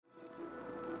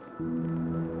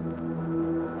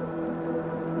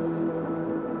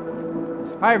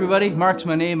Hi everybody, Mark's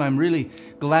my name. I'm really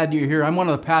glad you're here. I'm one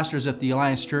of the pastors at the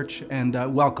Alliance Church, and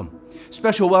welcome.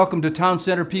 Special welcome to Town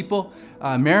Center people,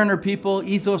 Mariner people,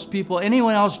 Ethos people,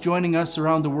 anyone else joining us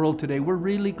around the world today. We're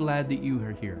really glad that you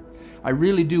are here. I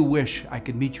really do wish I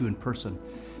could meet you in person.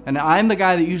 And I'm the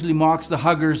guy that usually mocks the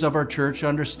huggers of our church.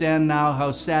 Understand now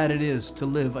how sad it is to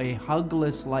live a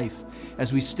hugless life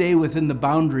as we stay within the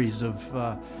boundaries of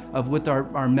what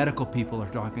our medical people are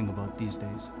talking about these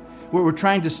days. We're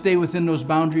trying to stay within those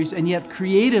boundaries and yet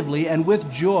creatively and with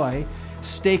joy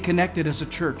stay connected as a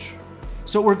church.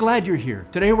 So we're glad you're here.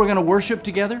 Today we're going to worship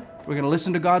together. We're going to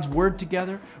listen to God's word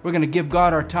together. We're going to give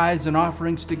God our tithes and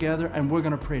offerings together, and we're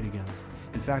going to pray together.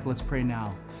 In fact, let's pray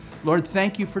now. Lord,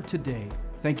 thank you for today.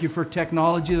 Thank you for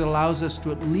technology that allows us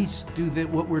to at least do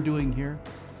what we're doing here.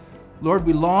 Lord,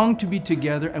 we long to be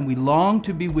together and we long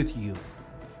to be with you.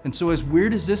 And so as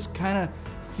weird as this kind of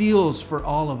feels for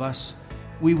all of us,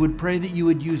 we would pray that you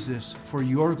would use this for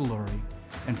your glory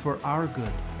and for our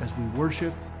good as we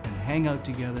worship and hang out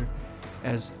together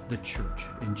as the church.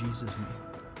 In Jesus' name,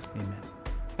 amen.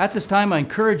 At this time, I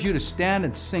encourage you to stand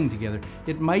and sing together.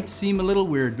 It might seem a little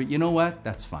weird, but you know what?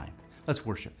 That's fine. Let's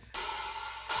worship.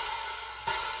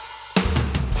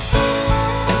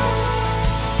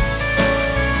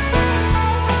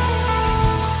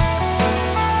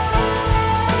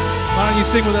 Why don't you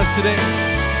sing with us today?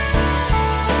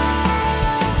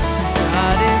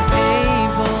 God is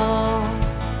able,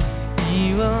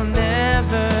 He will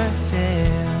never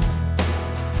fail.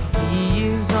 He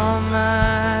is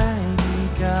Almighty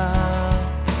God,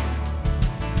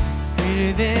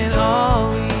 greater than all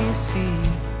we see,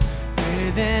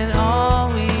 greater than all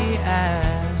we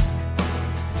ask.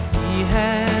 He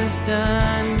has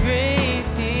done great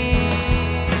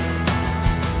things,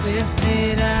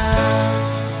 lifted up,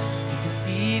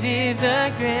 defeated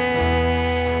the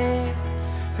grave,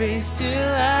 raised to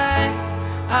life.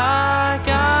 Our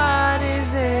God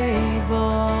is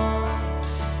able.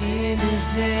 In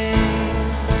His name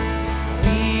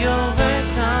we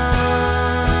overcome.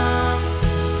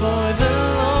 For the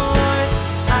Lord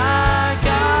our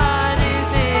God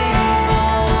is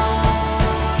able.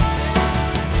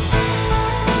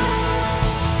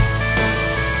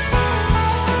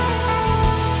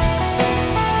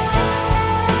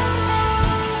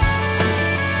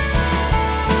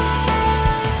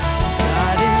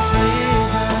 God is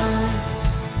with us.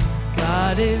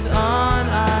 God is on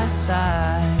our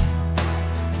side.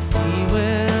 He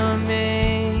will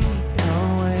make a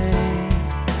way.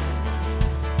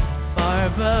 Far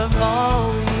above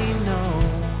all we know,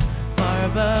 far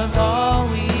above all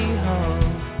we hope.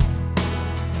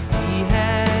 He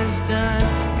has done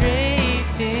great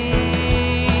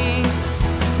things.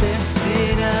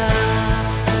 Lifted up,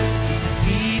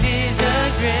 He defeated the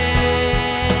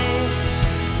grave,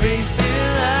 raised to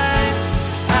life.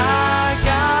 Our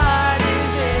God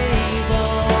is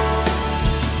able.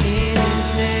 In His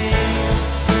name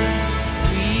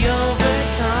we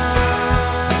overcome.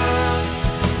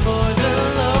 For the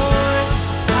Lord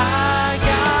our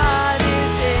God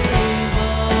is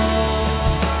able.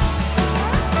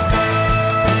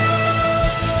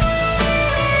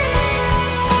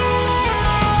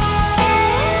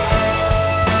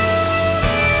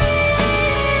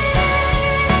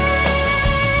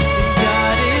 If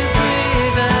God is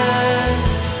with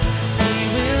us, He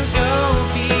will go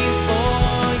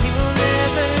before. He will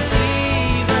never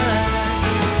leave us.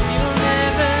 He will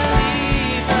never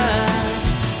leave us.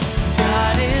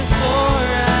 God is for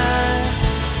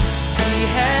us. He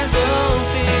has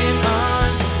open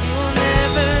arms. He will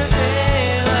never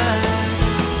fail us.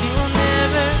 He will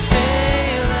never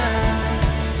fail us.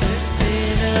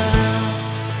 Lifted up,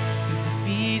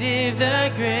 He defeated the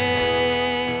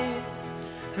grave,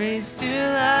 raised to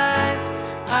life.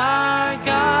 Our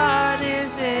God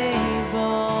is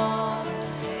able.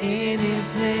 In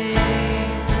His name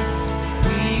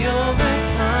we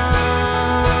overcome.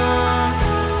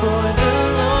 For the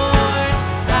Lord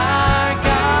our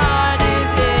God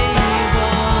is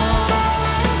able.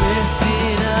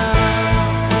 Lifted up,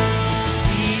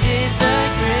 defeated the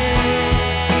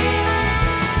grave,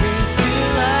 raised to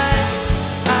life.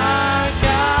 Our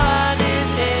God is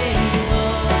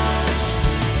able.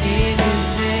 In His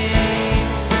name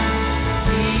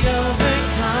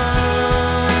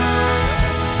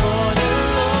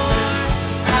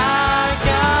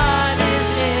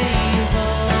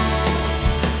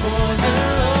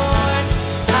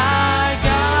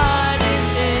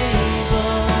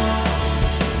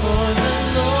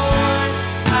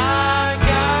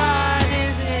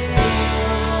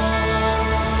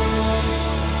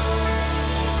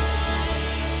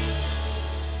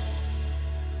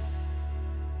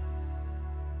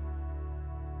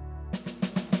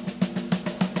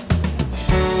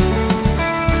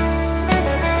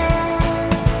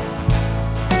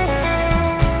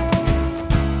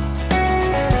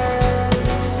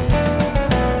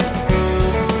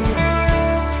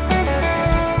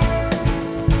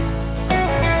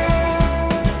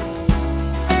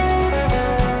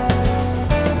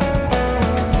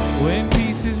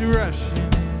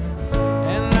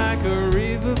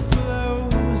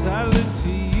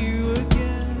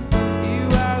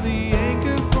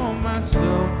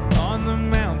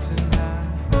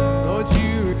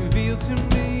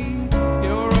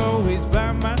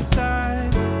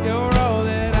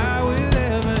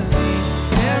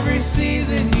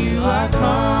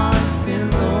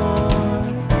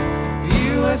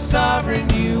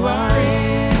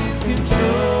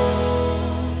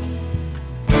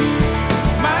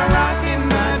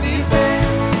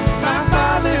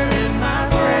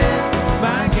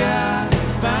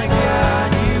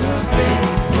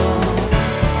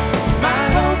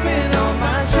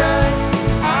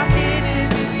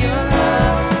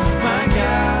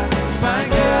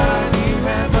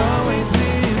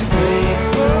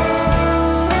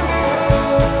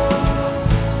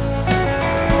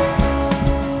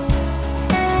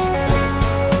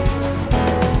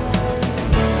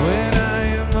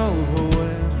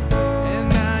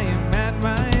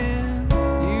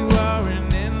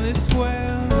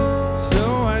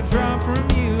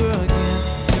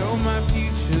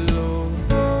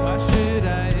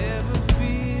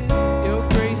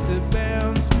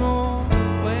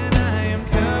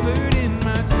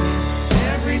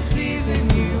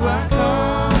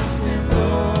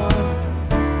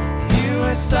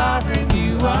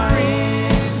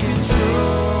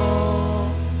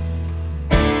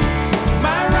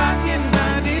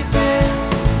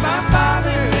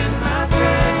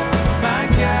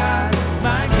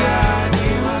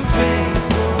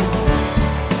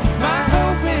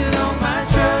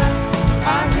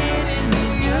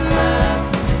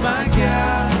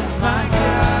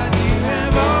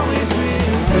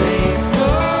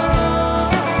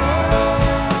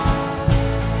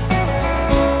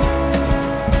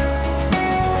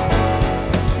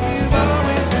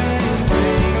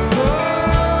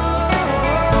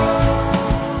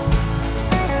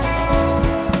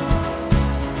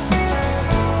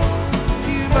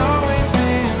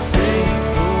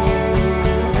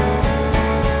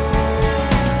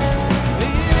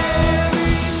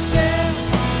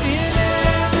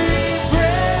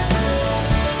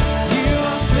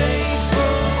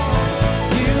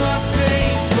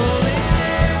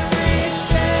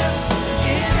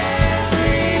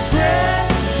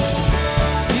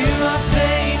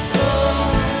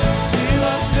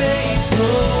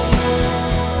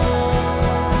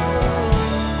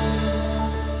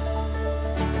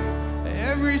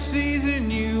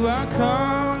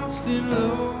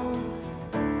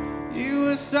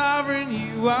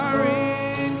you are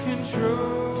in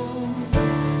control.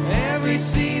 Every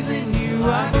season you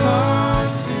are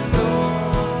constant,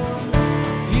 Lord.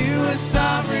 You are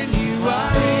sovereign, you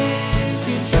are in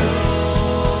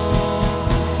control.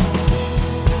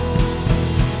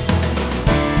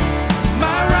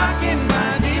 My rock and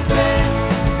my defense,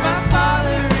 my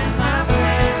Father and my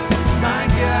friend, my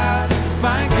God,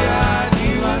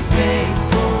 you are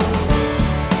faithful.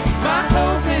 My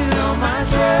hope and all my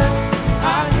trust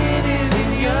are hidden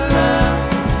in your love.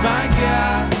 My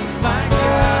God,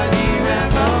 you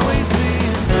have always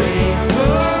been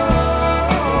faithful.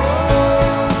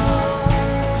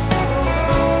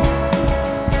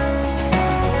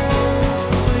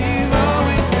 You've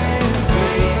always been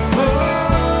faithful.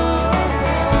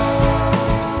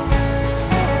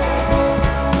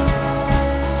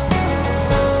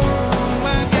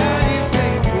 My God, you're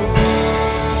faithful.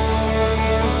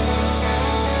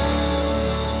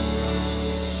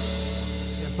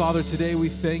 Father, today we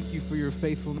thank you for your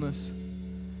faithfulness.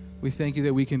 We thank you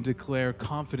that we can declare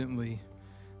confidently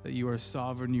that you are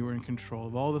sovereign, you are in control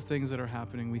of all the things that are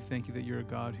happening. We thank you that you're a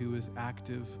God who is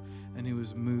active and who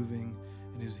is moving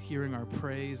and who's hearing our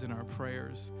praise and our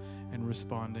prayers and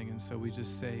responding. And so we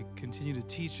just say, continue to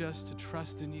teach us to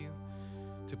trust in you,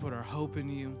 to put our hope in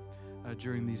you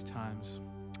during these times.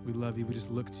 We love you. We just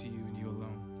look to you and you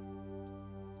alone.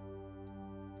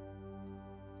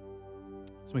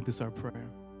 Let's make this our prayer.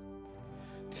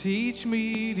 Teach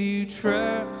me to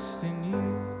trust in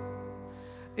you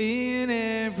in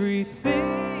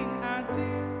everything I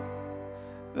do.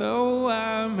 Though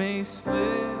I may slip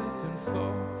and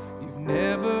fall, you've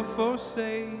never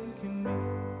forsaken me.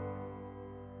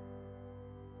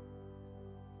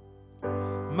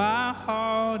 My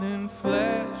heart and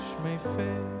flesh may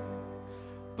fail,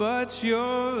 but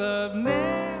your love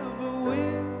never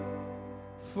will.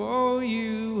 For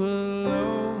you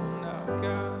alone, our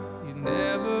God, you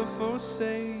never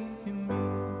forsaken me.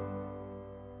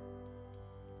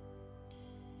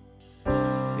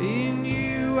 In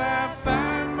you I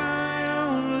find my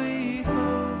only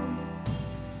hope,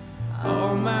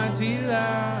 all my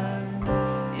delight.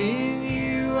 In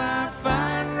you I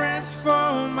find rest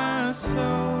for my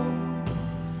soul,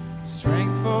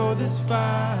 strength for this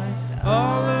fight,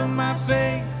 all of my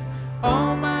faith,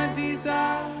 all my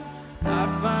desire. I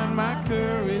find my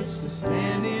courage to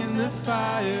stand in the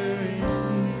fire in you.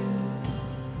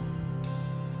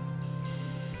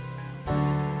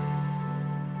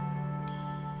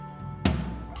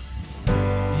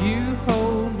 You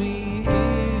hold me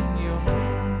in your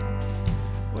hands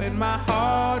when my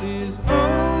heart is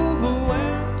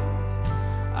overwhelmed.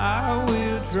 I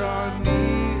will draw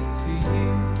near to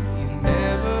you. You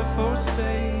never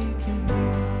forsaken me.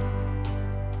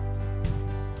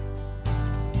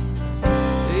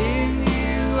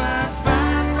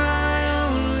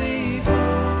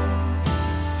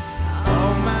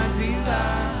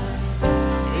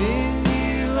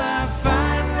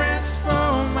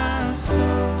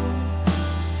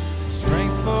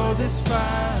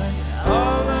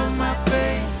 All of my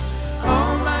faith,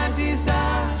 all my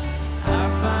desires, I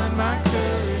find my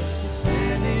courage to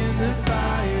stand in the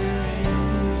fire in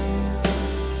you.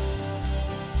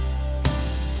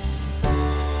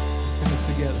 Sing this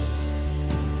together.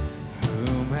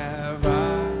 Whom have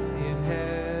I in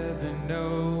heaven? No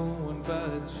one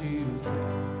but you,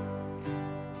 God.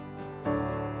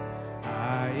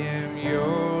 I am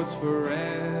yours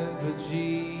forever,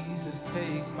 Jesus,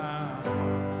 take my heart.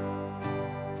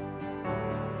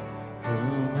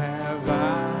 Whom have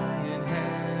I in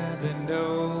heaven?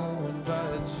 No one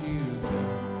but you,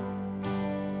 God.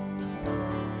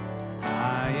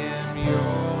 I am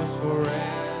yours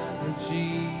forever,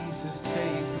 Jesus,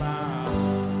 take my heart.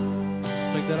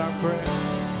 Let's make that our prayer.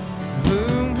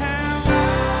 Whom have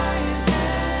I in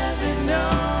heaven? No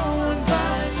one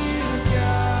but you,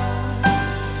 God.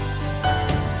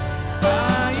 I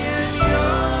am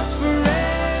yours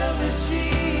forever,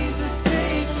 Jesus,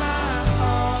 take my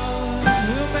heart.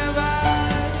 Whom have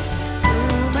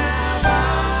I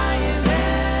in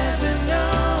heaven? No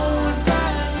one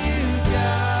but you,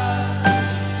 God.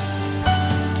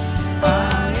 I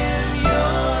am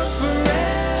yours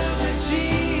forever,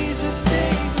 Jesus,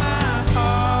 take my heart.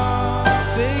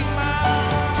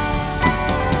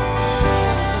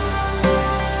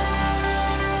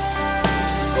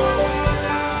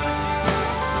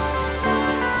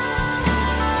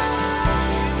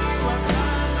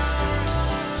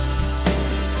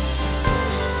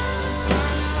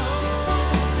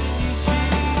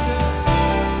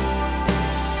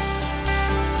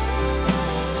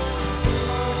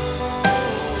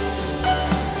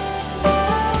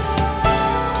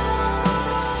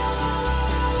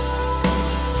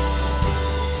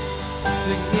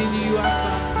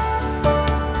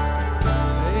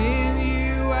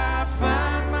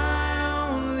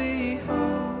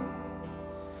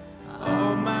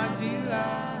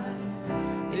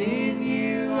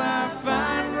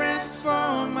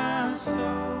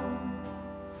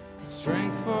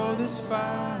 strength for this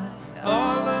fight,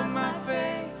 all of my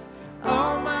faith,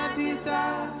 all my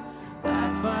desire.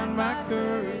 I find my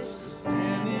courage to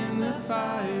stand in the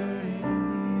fire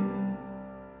in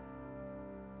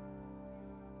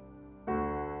you.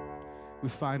 We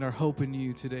find our hope in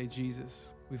you today, Jesus.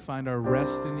 We find our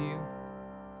rest in you.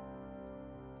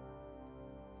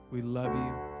 We love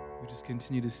you. We just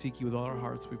continue to seek you with all our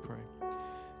hearts, we pray.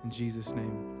 In Jesus'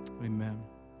 name, amen.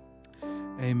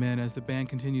 Amen. As the band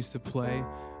continues to play,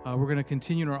 we're going to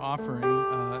continue in our offering,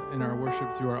 in our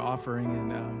worship through our offering.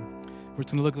 And we're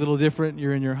just going to look a little different.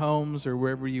 You're in your homes or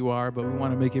wherever you are, but we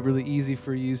want to make it really easy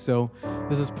for you. So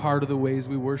this is part of the ways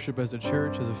we worship as a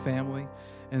church, as a family.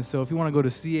 And so if you want to go to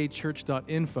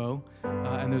cachurch.info,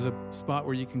 and there's a spot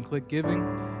where you can click giving,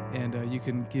 and you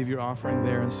can give your offering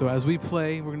there. And so as we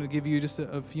play, we're going to give you just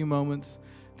a few moments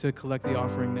to collect the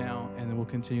offering now, and then we'll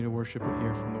continue to worship and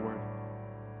hear from the Word.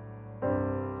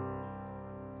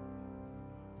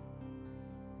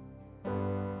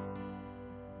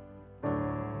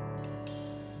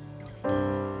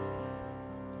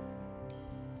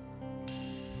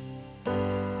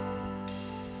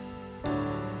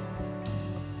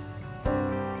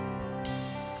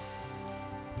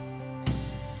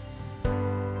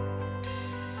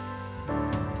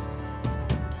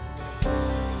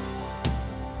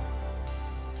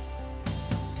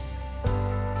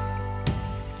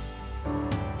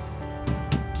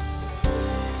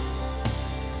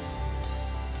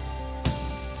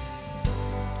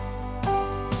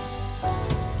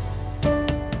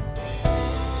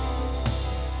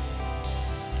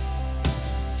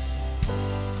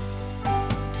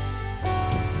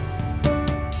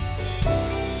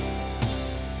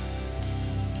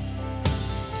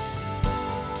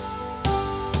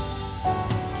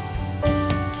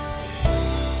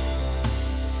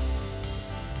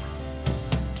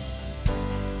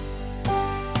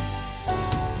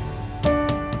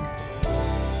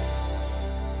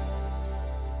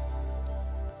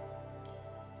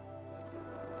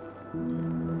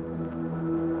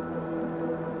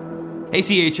 Hey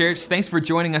CA Church, thanks for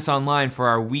joining us online for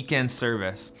our weekend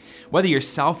service. Whether you're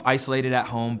self-isolated at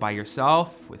home by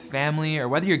yourself, with family, or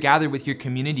whether you're gathered with your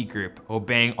community group,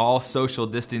 obeying all social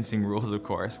distancing rules, of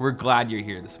course, we're glad you're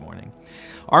here this morning.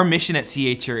 Our mission at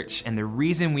CA Church and the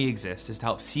reason we exist is to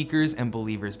help seekers and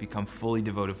believers become fully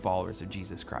devoted followers of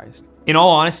Jesus Christ. In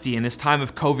all honesty, in this time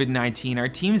of COVID-19, our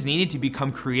teams needed to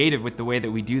become creative with the way that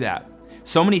we do that.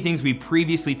 So many things we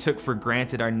previously took for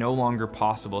granted are no longer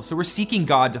possible. So we're seeking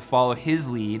God to follow His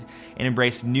lead and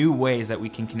embrace new ways that we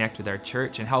can connect with our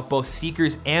church and help both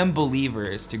seekers and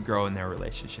believers to grow in their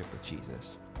relationship with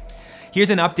Jesus.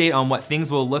 Here's an update on what things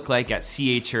will look like at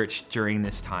CA Church during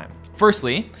this time.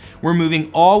 Firstly, we're moving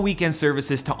all weekend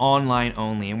services to online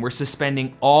only, and we're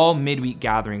suspending all midweek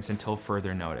gatherings until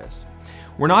further notice.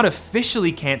 We're not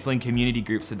officially canceling community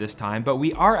groups at this time, but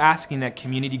we are asking that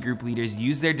community group leaders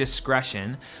use their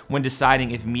discretion when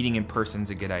deciding if meeting in person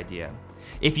is a good idea.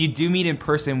 If you do meet in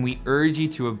person, we urge you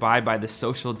to abide by the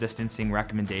social distancing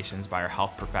recommendations by our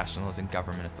health professionals and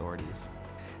government authorities.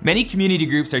 Many community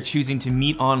groups are choosing to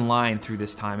meet online through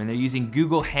this time, and they're using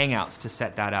Google Hangouts to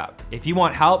set that up. If you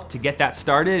want help to get that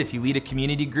started, if you lead a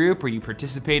community group or you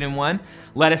participate in one,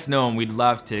 let us know and we'd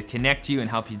love to connect you and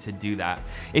help you to do that.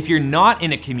 If you're not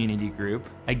in a community group,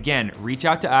 again, reach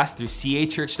out to us through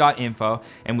cachurch.info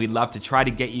and we'd love to try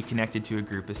to get you connected to a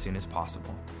group as soon as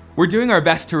possible. We're doing our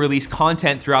best to release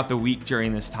content throughout the week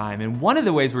during this time, and one of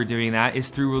the ways we're doing that is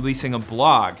through releasing a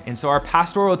blog. And so our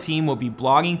pastoral team will be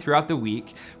blogging throughout the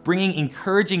week, bringing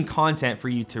encouraging content for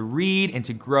you to read and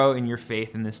to grow in your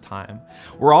faith in this time.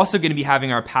 We're also going to be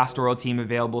having our pastoral team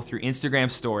available through Instagram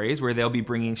stories, where they'll be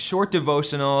bringing short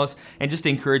devotionals and just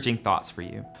encouraging thoughts for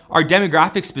you. Our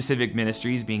demographic-specific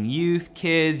ministries, being youth,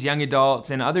 kids, young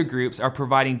adults, and other groups, are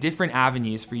providing different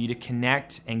avenues for you to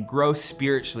connect and grow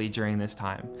spiritually during this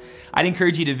time. I'd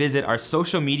encourage you to visit our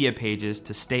social media pages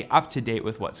to stay up to date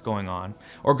with what's going on,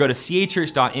 or go to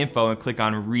cachurch.info and click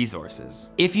on resources.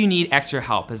 If you need extra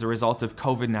help as a result of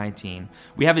COVID-19,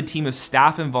 we have a team of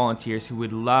staff and volunteers who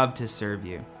would love to serve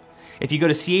you. If you go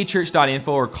to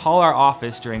cachurch.info or call our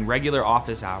office during regular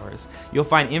office hours, you'll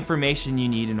find information you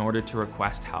need in order to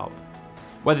request help.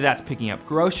 Whether that's picking up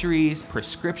groceries,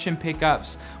 prescription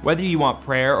pickups, whether you want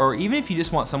prayer, or even if you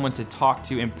just want someone to talk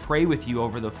to and pray with you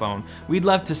over the phone, we'd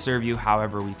love to serve you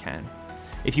however we can.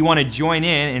 If you want to join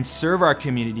in and serve our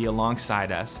community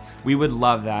alongside us, we would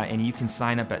love that, and you can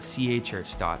sign up at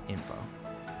cachurch.info.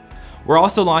 We're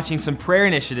also launching some prayer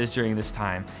initiatives during this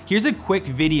time. Here's a quick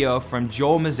video from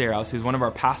Joel Mazeros, who's one of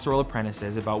our pastoral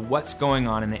apprentices, about what's going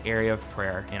on in the area of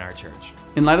prayer in our church.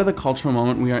 In light of the cultural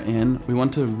moment we are in, we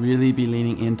want to really be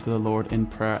leaning into the Lord in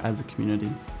prayer as a community.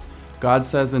 God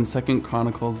says in 2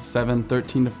 Chronicles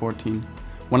 7:13-14,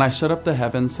 "When I shut up the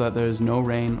heavens so that there is no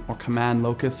rain, or command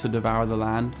locusts to devour the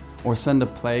land, or send a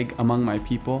plague among my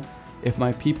people, if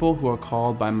my people who are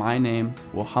called by my name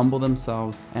will humble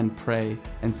themselves and pray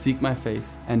and seek my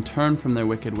face and turn from their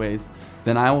wicked ways,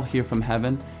 then I will hear from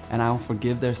heaven and I will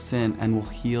forgive their sin and will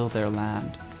heal their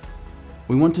land."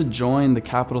 We want to join the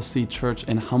Capital C Church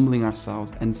in humbling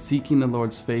ourselves and seeking the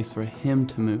Lord's face for Him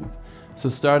to move. So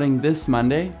starting this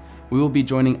Monday, we will be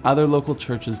joining other local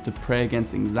churches to pray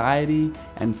against anxiety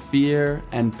and fear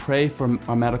and pray for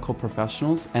our medical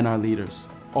professionals and our leaders.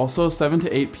 Also, 7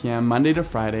 to 8 p.m. Monday to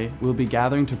Friday, we'll be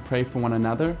gathering to pray for one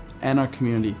another and our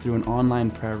community through an online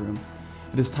prayer room.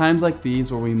 It is times like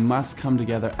these where we must come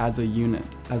together as a unit,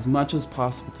 as much as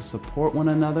possible to support one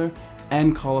another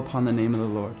and call upon the name of the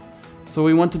Lord. So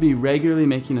we want to be regularly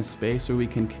making a space where we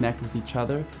can connect with each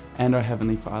other and our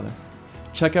Heavenly Father.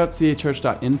 Check out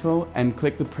cachurch.info and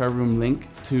click the prayer room link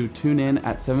to tune in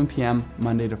at 7 p.m.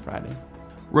 Monday to Friday.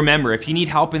 Remember, if you need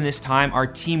help in this time, our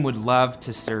team would love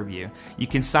to serve you. You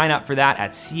can sign up for that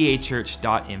at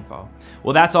cachurch.info.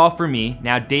 Well, that's all for me.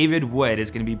 Now, David Wood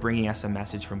is going to be bringing us a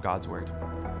message from God's Word.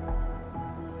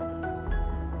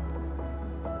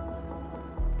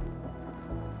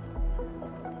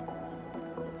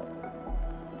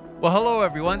 Well, hello,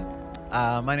 everyone.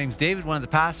 My name's David, one of the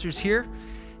pastors here.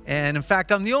 And in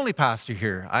fact, I'm the only pastor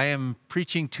here. I am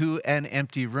preaching to an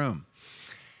empty room,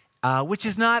 which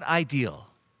is not ideal.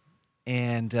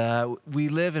 And we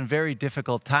live in very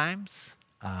difficult times.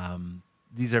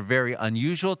 These are very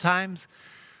unusual times.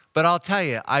 But I'll tell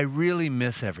you, I really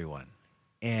miss everyone.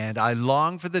 And I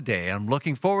long for the day, I'm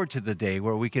looking forward to the day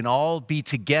where we can all be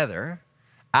together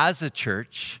as a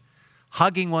church,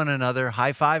 hugging one another,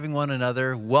 high-fiving one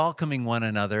another, welcoming one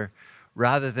another,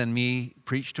 rather than me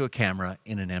preach to a camera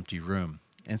in an empty room.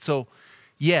 And so,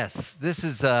 yes, this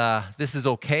is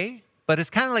okay, but it's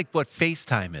kind of like what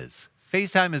FaceTime is.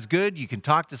 FaceTime is good. You can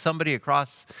talk to somebody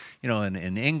across,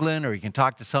 in England, or you can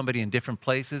talk to somebody in different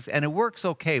places, and it works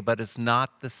okay, but it's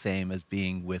not the same as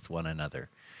being with one another.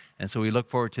 And so we look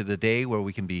forward to the day where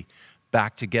we can be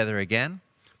back together again.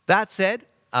 That said,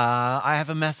 I have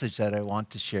a message that I want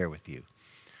to share with you.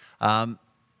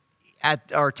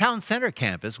 At our town center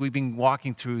campus, we've been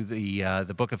walking through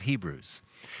the book of Hebrews.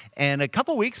 And a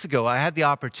couple weeks ago, I had the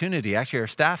opportunity, actually our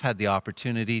staff had the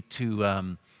opportunity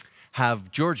to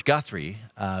have George Guthrie,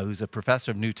 who's a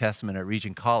professor of New Testament at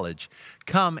Regent College,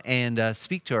 come and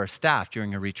speak to our staff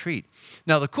during a retreat.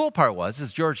 Now, the cool part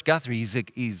is George Guthrie,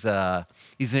 he's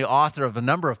the author of a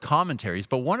number of commentaries,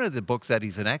 but one of the books that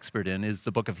he's an expert in is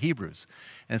the book of Hebrews.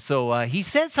 And so he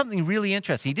said something really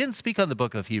interesting. He didn't speak on the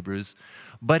book of Hebrews,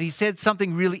 but he said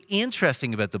something really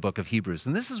interesting about the book of Hebrews.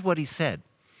 And this is what he said.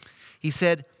 He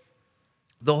said,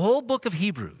 the whole book of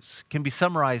Hebrews can be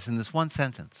summarized in this one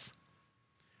sentence.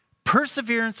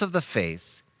 Perseverance of the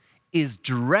faith is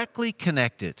directly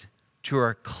connected to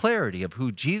our clarity of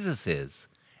who Jesus is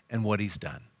and what He's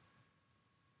done.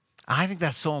 I think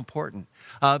that's so important.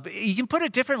 You can put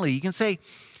it differently. You can say,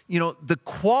 the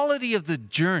quality of the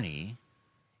journey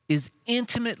is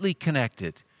intimately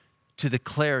connected to the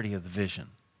clarity of the vision.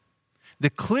 The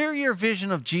clearer your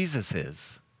vision of Jesus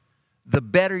is, the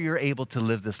better you're able to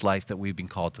live this life that we've been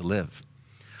called to live.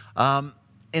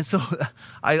 And so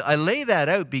I lay that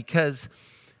out because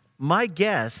my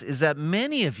guess is that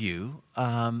many of you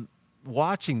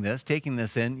watching this, taking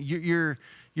this in, you're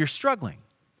struggling.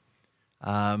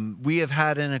 We have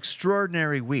had an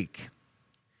extraordinary week.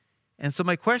 And so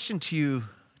my question to you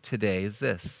today is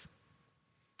this.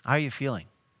 How are you feeling?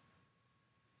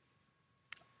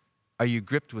 Are you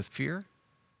gripped with fear?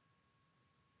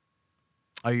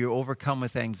 Are you overcome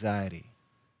with anxiety?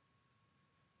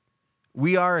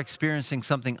 We are experiencing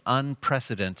something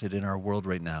unprecedented in our world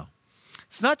right now.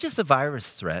 It's not just a virus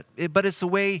threat, but it's the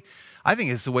way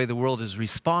the world is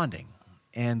responding.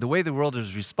 And the way the world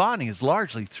is responding is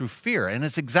largely through fear, and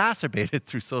it's exacerbated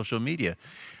through social media.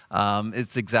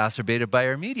 It's exacerbated by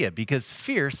our media because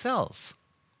fear sells.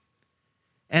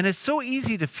 And it's so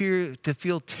easy to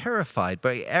feel terrified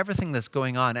by everything that's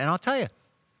going on. And I'll tell you,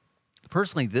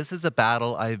 personally, this is a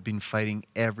battle I've been fighting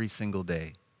every single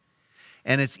day.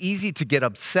 And it's easy to get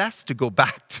obsessed, to go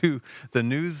back to the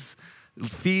news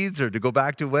feeds or to go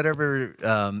back to whatever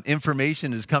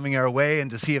information is coming our way and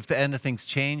to see if anything's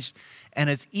changed. And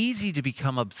it's easy to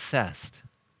become obsessed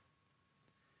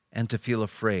and to feel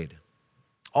afraid.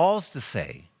 All's to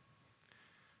say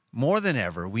more than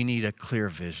ever, we need a clear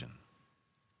vision.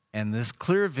 And this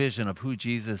clear vision of who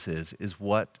Jesus is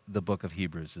what the book of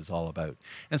Hebrews is all about.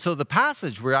 And so the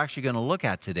passage we're actually going to look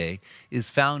at today is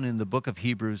found in the book of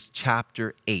Hebrews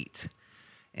chapter 8.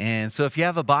 And so if you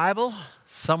have a Bible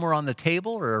somewhere on the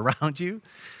table or around you,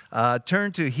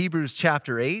 turn to Hebrews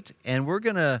chapter 8, and we're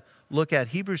going to look at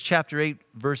Hebrews chapter 8,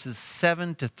 verses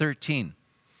 7 to 13.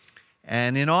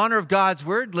 And in honor of God's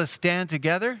word, let's stand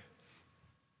together.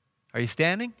 Are you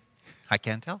standing? I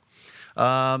can't tell.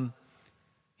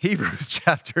 Hebrews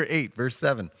chapter 8, verse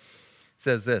 7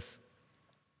 says this.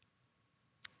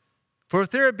 For if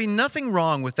there had been nothing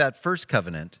wrong with that first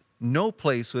covenant, no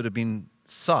place would have been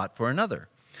sought for another.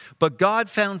 But God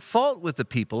found fault with the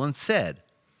people and said,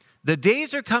 the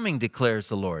days are coming, declares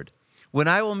the Lord, when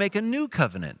I will make a new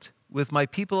covenant with the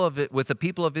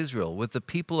people of Israel, with the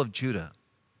people of Judah.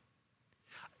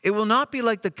 It will not be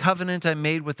like the covenant I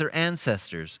made with their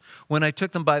ancestors when I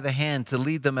took them by the hand to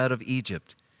lead them out of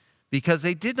Egypt, because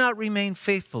they did not remain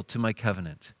faithful to my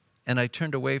covenant, and I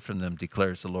turned away from them,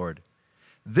 declares the Lord.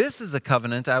 This is a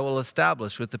covenant I will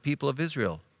establish with the people of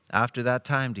Israel. After that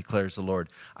time, declares the Lord,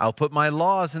 I'll put my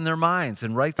laws in their minds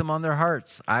and write them on their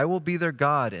hearts. I will be their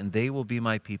God, and they will be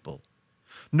my people.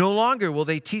 No longer will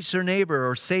they teach their neighbor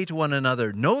or say to one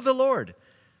another, know the Lord,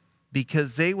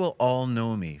 because they will all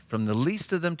know me, from the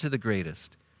least of them to the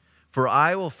greatest. For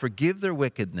I will forgive their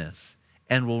wickedness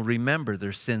and will remember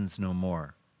their sins no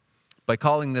more. By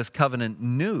calling this covenant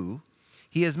new,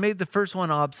 he has made the first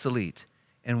one obsolete.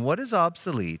 And what is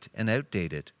obsolete and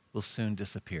outdated will soon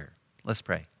disappear. Let's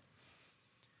pray.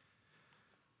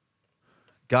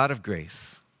 God of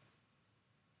grace,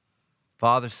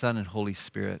 Father, Son, and Holy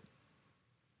Spirit,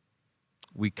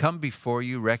 we come before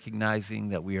you recognizing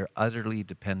that we are utterly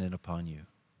dependent upon you.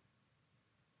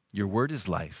 Your word is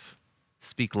life.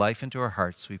 Speak life into our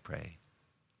hearts, we pray.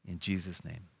 In Jesus'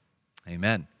 name,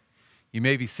 amen. You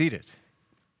may be seated.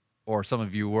 Or some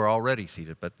of you were already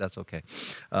seated, but that's okay.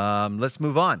 Let's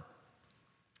move on.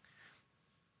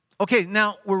 Okay,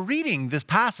 now we're reading this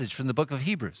passage from the book of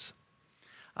Hebrews.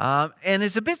 And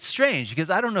it's a bit strange because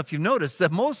I don't know if you've noticed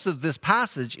that most of this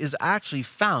passage is actually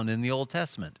found in the Old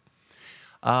Testament.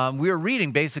 We are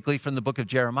reading basically from the book of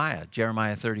Jeremiah,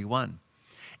 Jeremiah 31.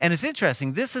 And it's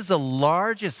interesting, this is the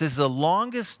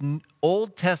longest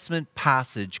Old Testament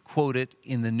passage quoted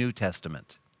in the New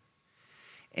Testament.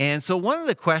 And so one of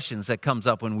the questions that comes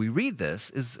up when we read this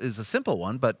is a simple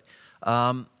one, but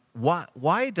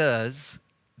why does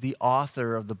the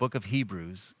author of the book of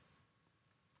Hebrews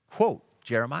quote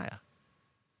Jeremiah?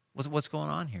 What's going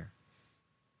on here?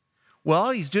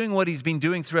 Well, he's doing what he's been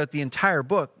doing throughout the entire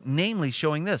book, namely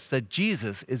showing this, that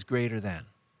Jesus is greater than.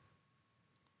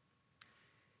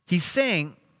 He's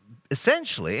saying,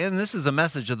 essentially, and this is the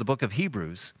message of the book of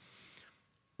Hebrews,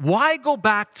 why go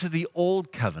back to the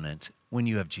old covenant when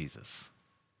you have Jesus?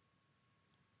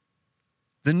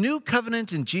 The new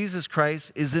covenant in Jesus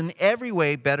Christ is in every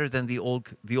way better than the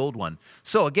old one.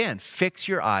 So again, fix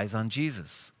your eyes on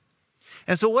Jesus.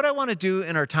 And so what I want to do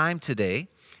in our time today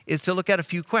is to look at a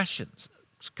few questions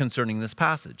concerning this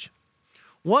passage.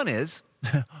 One is,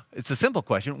 it's a simple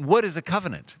question, what is a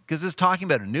covenant? Because it's talking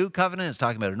about a new covenant, it's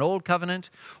talking about an old covenant.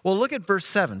 Well, look at verse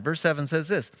 7. Verse 7 says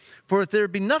this, for if there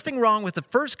had been nothing wrong with the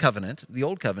first covenant, the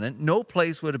old covenant, no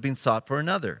place would have been sought for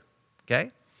another.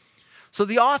 Okay? So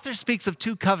the author speaks of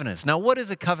two covenants. Now, what is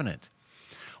a covenant?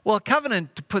 Well, a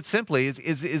covenant, to put simply,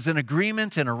 is an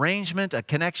agreement, an arrangement, a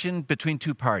connection between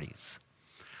two parties.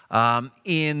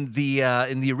 In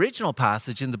the original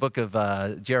passage in the book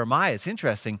of Jeremiah, it's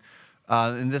interesting.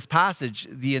 In this passage,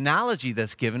 the analogy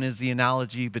that's given is the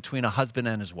analogy between a husband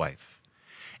and his wife.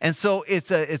 And so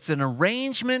it's an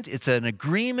arrangement, it's an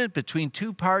agreement between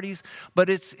two parties, but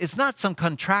it's not some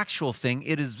contractual thing.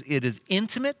 It is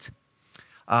intimate,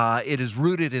 it is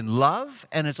rooted in love,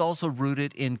 and it's also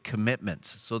rooted in commitment.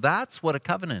 So that's what a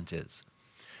covenant is.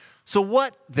 So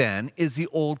what then is the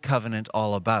old covenant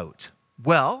all about?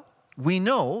 Well, we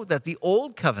know that the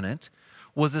old covenant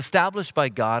was established by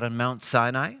God on Mount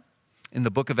Sinai in the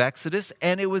book of Exodus,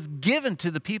 and it was given to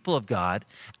the people of God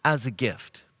as a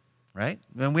gift, right?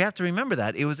 And we have to remember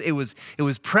that. It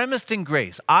was premised in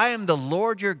grace. I am the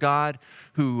Lord your God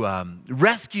who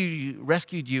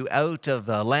rescued you out of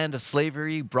the land of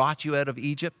slavery, brought you out of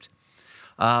Egypt.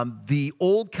 The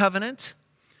old covenant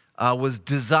was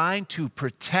designed to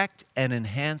protect and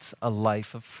enhance a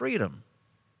life of freedom.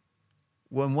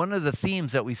 When one of the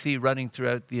themes that we see running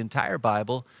throughout the entire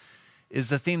Bible is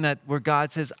the theme where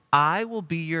God says, I will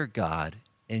be your God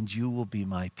and you will be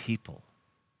my people,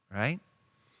 right?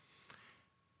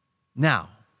 Now,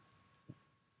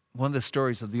 one of the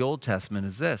stories of the Old Testament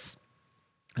is this,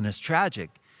 and it's tragic,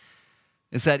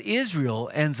 is that Israel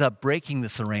ends up breaking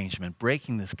this arrangement,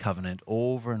 breaking this covenant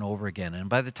over and over again. And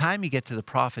by the time you get to the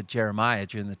prophet Jeremiah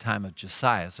during the time of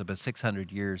Josiah, so about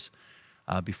 600 years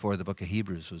before the book of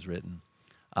Hebrews was written,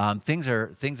 things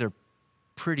are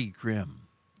pretty grim.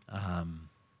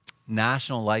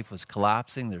 National life was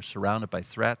collapsing. They're surrounded by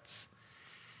threats.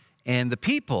 And the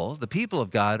people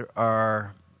of God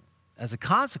are, as a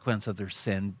consequence of their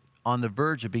sin, on the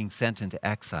verge of being sent into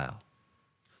exile.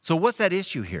 So what's that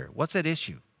issue here? What's that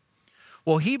issue?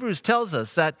 Well, Hebrews tells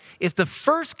us that if the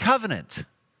first covenant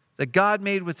that God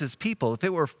made with his people, if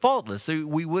it were faultless,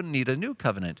 we wouldn't need a new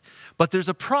covenant. But there's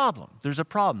a problem. There's a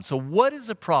problem. So what is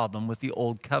the problem with the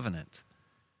old covenant?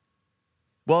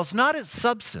 Well, it's not its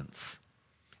substance.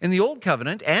 In the old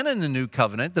covenant and in the new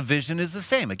covenant, the vision is the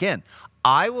same. Again,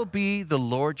 I will be the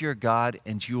Lord your God,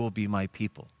 and you will be my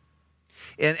people.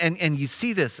 And you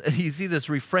see this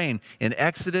refrain in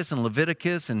Exodus and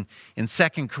Leviticus and in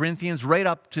 2 Corinthians, right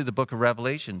up to the book of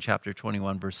Revelation, chapter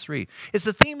 21, verse 3. It's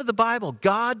the theme of the Bible.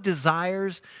 God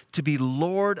desires to be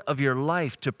Lord of your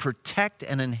life, to protect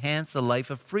and enhance a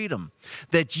life of freedom.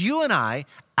 That you and I,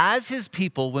 as his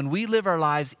people, when we live our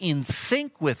lives in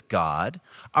sync with God,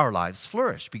 our lives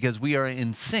flourish because we are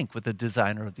in sync with the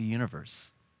designer of the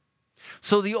universe.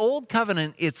 So the old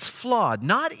covenant, it's flawed,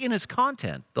 not in its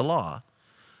content, the law.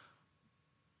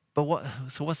 But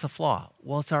what's the flaw?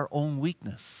 Well, it's our own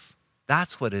weakness.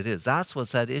 That's what it is. That's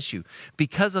what's at issue.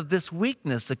 Because of this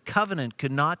weakness, the covenant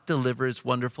could not deliver its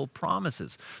wonderful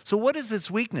promises. So what is its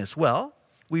weakness? Well,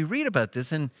 we read about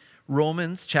this in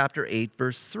Romans chapter 8,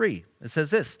 verse 3. It says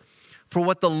this, "For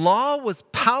what the law was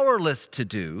powerless to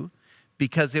do,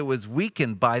 because it was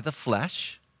weakened by the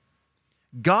flesh,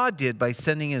 God did by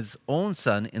sending his own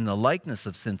Son in the likeness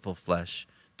of sinful flesh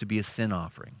to be a sin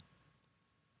offering."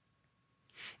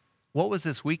 What was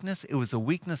this weakness? It was a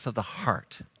weakness of the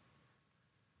heart.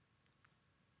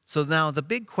 So now the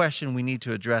big question we need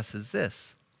to address is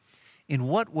this. In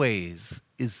what ways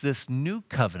is this new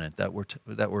covenant that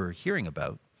we're hearing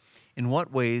about, in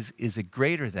what ways is it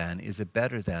greater than, is it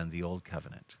better than the old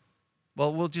covenant?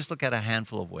 Well, we'll just look at a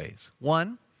handful of ways.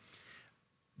 One,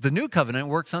 the new covenant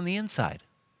works on the inside.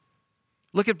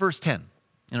 Look at verse 10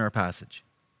 in our passage.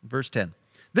 Verse 10.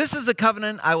 "This is the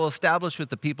covenant I will establish with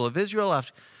the people of Israel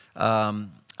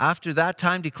after that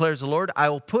time, declares the Lord, I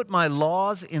will put my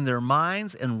laws in their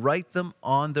minds and write them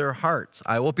on their hearts.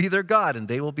 I will be their God and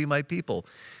they will be my people."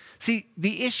 See,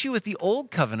 the issue with the old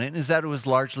covenant is that it was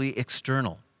largely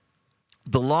external.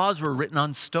 The laws were written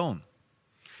on stone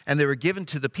and they were given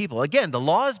to the people. Again, the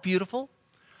law is beautiful.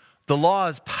 The law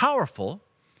is powerful.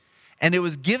 And it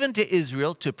was given to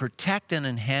Israel to protect and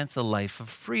enhance a life of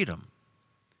freedom.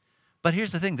 But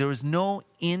here's the thing. There was no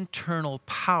internal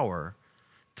power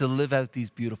to live out these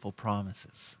beautiful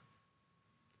promises.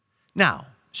 Now,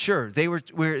 sure, they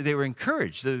were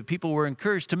encouraged. The people were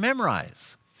encouraged to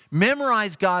memorize.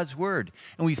 Memorize God's word.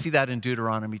 And we see that in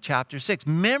Deuteronomy chapter 6.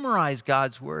 Memorize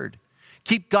God's word.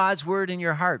 Keep God's word in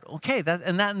your heart. Okay,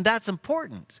 that's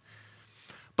important.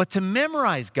 But to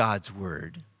memorize God's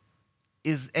word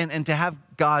and to have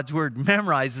God's word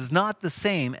memorized is not the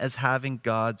same as having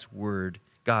God's word,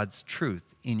 God's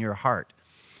truth in your heart.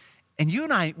 And you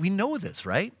and I, we know this,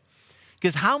 right?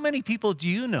 Because how many people do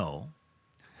you know,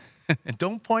 and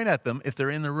don't point at them if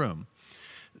they're in the room,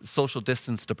 social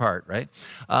distance apart, right?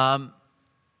 How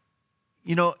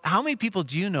many people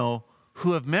do you know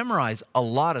who have memorized a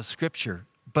lot of scripture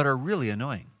but are really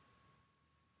annoying?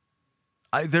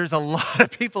 There's a lot of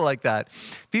people like that.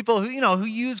 People who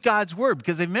use God's word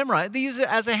because they've memorized, they use it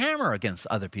as a hammer against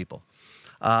other people.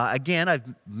 Again,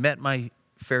 I've met my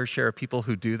fair share of people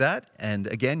who do that. And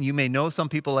again, you may know some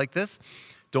people like this.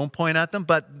 Don't point at them.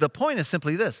 But the point is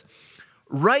simply this.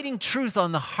 Writing truth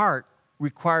on the heart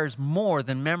requires more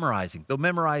than memorizing. Though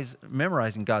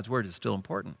memorizing God's word is still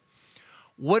important.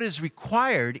 What is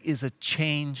required is a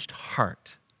changed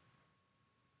heart.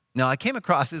 Now, I came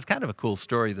across, it's kind of a cool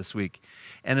story this week.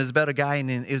 And it's about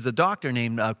it was a doctor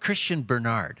named Christian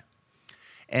Barnard.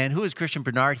 And who is Christian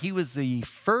Barnard? He was the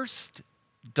first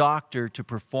doctor to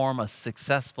perform a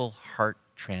successful heart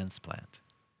transplant.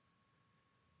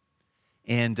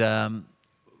 And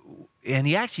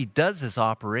he actually does this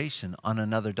operation on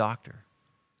another doctor.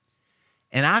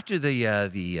 And after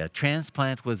the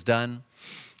transplant was done,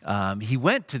 he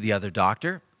went to the other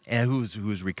doctor, who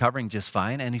was recovering just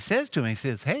fine, and he says to him,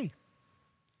 "Hey,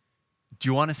 do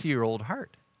you want to see your old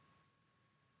heart?"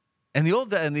 And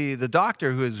the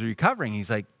doctor who is recovering, he's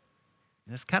like,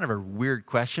 "That's kind of a weird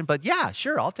question, but yeah,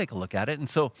 sure, I'll take a look at it." And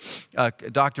so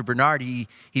Dr. Barnard, he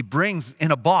brings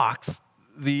in a box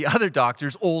the other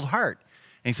doctor's old heart.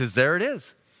 And he says, "There it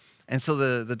is." And so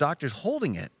the doctor's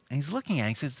holding it, and he's looking at it.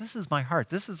 He says, this is my heart.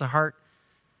 This is the heart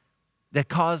that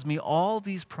caused me all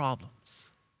these problems.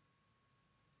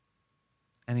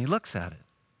 And he looks at it.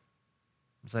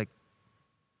 He's like,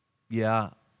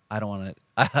 yeah, I don't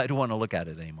want to look at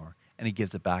it anymore. And he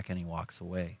gives it back and he walks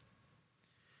away.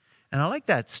 And I like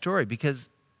that story because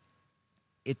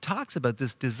it talks about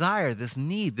this desire, this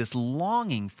need, this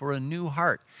longing for a new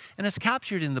heart. And it's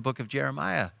captured in the book of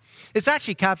Jeremiah. It's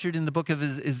actually captured in the book of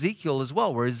Ezekiel as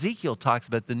well, where Ezekiel talks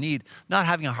about the need, not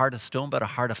having a heart of stone, but a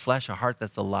heart of flesh, a heart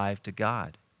that's alive to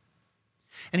God.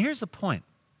 And here's the point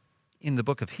in the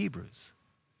book of Hebrews.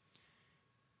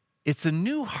 It's a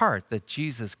new heart that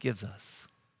Jesus gives us.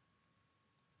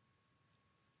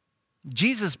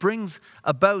 Jesus brings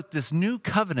about this new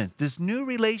covenant, this new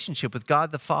relationship with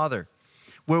God the Father,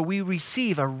 where we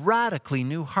receive a radically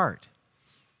new heart.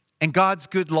 And God's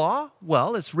good law,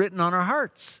 well, it's written on our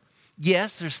hearts.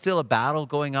 Yes, there's still a battle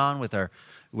going on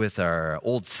with our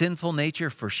old sinful nature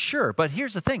for sure. But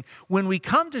here's the thing. When we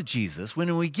come to Jesus,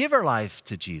 when we give our life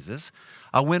to Jesus,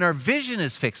 when our vision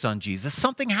is fixed on Jesus,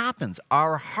 something happens.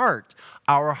 Our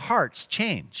hearts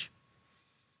change.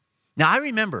 Now, I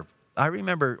remember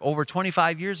over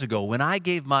 25 years ago when I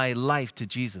gave my life to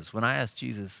Jesus, when I asked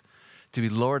Jesus to be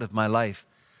Lord of my life,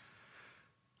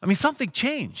 I mean, something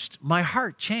changed. My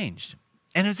heart changed.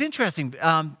 And it's interesting,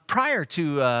 prior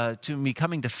to me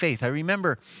coming to faith, I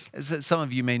remember, as some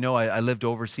of you may know, I lived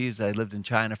overseas. I lived in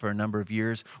China for a number of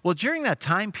years. Well, during that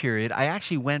time period, I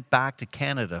actually went back to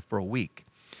Canada for a week.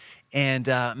 And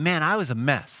man, I was a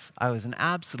mess. I was an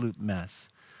absolute mess.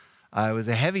 I was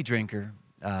a heavy drinker,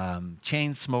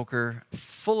 chain smoker,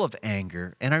 full of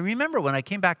anger. And I remember when I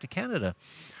came back to Canada,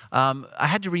 I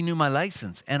had to renew my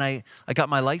license, and I got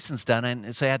my license done,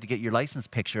 and so I had to get your license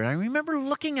picture. And I remember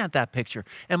looking at that picture,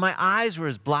 and my eyes were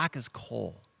as black as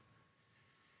coal.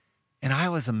 And I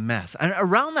was a mess. And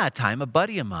around that time, a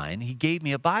buddy of mine, he gave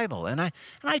me a Bible, and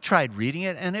I tried reading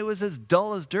it, and it was as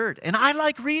dull as dirt. And I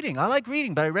like reading,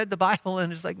 but I read the Bible,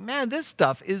 and it's like, man, this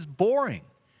stuff is boring.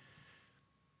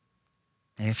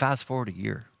 And fast forward a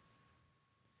year.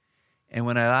 And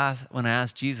when I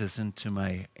asked Jesus into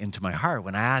my heart,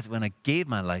 when I gave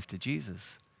my life to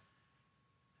Jesus,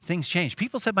 things changed.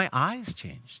 People said my eyes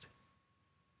changed.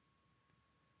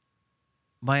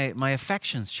 My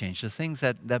affections changed. The things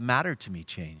that mattered to me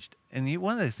changed. And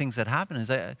one of the things that happened is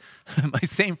my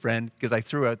same friend, because I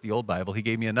threw out the old Bible, he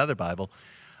gave me another Bible.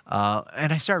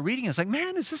 And I started reading it. I was like,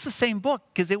 man, is this the same book?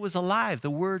 Because it was alive. The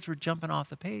words were jumping off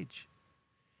the page.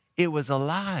 It was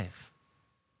alive.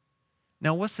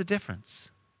 Now, what's the difference?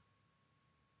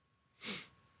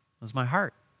 It was my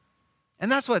heart.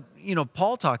 And that's what,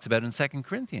 Paul talks about in 2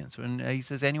 Corinthians when he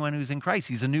says anyone who's in Christ,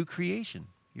 he's a new creation.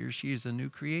 He or she is a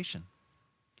new creation.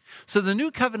 So the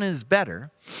new covenant is better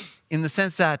in the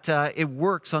sense that it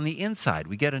works on the inside.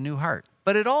 We get a new heart.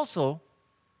 But it also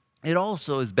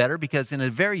is better because in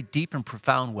a very deep and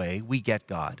profound way, we get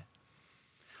God.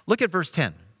 Look at verse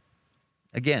 10.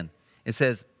 Again, it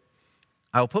says,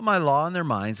 I will put my law in their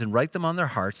minds and write them on their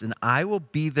hearts, and I will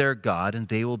be their God, and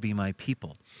they will be my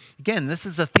people. Again, this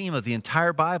is a theme of the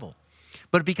entire Bible,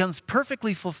 but it becomes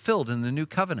perfectly fulfilled in the new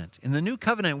covenant. In the new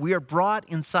covenant, we are brought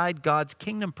inside God's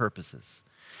kingdom purposes.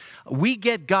 We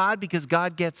get God because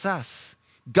God gets us.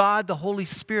 God, the Holy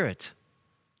Spirit,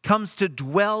 comes to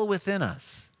dwell within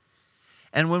us.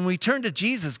 And when we turn to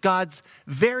Jesus, God's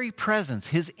very presence,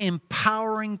 his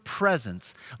empowering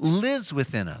presence, lives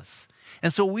within us.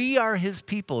 And so we are his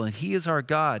people, and he is our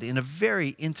God in a very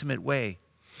intimate way.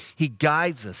 He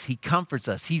guides us. He comforts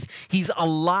us. He's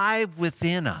alive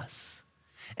within us,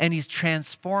 and he's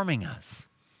transforming us.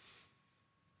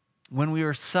 When we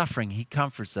are suffering, he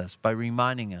comforts us by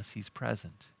reminding us he's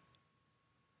present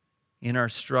in our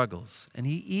struggles. And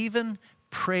he even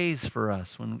prays for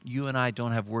us when you and I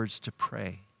don't have words to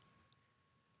pray.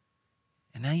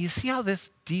 And now you see how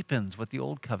this deepens what the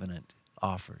old covenant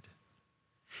offered.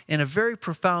 In a very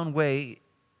profound way,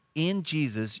 in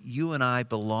Jesus, you and I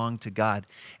belong to God.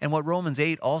 And what Romans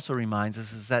 8 also reminds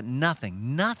us is that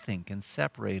nothing can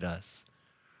separate us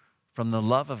from the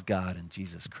love of God in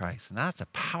Jesus Christ. And that's a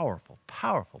powerful,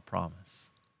 powerful promise.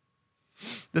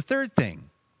 The third thing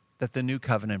that the new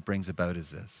covenant brings about is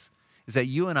this, is that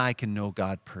you and I can know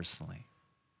God personally.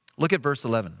 Look at verse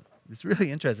 11. It's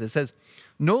really interesting. It says,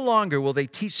 no longer will they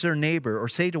teach their neighbor or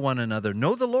say to one another,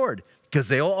 know the Lord, because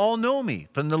they'll all know me,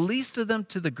 from the least of them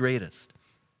to the greatest.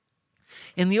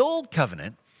 In the old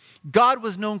covenant, God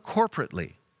was known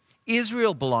corporately.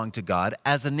 Israel belonged to God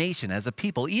as a nation, as a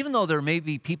people, even though there may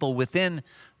be people within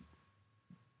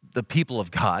the people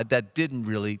of God that didn't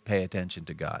really pay attention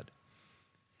to God.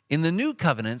 In the new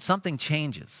covenant, something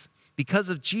changes. Because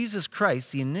of Jesus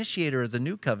Christ, the initiator of the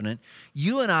new covenant,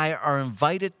 you and I are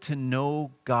invited to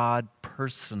know God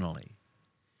personally.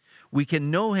 We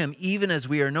can know him even as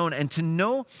we are known. And to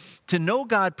know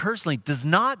God personally does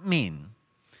not mean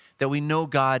that we know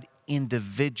God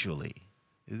individually.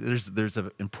 There's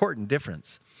an important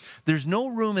difference. There's no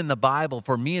room in the Bible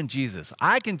for me and Jesus.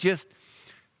 I can just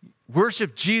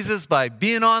worship Jesus by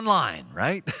being online,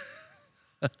 right?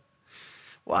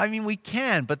 Well, I mean, we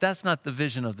can, but that's not the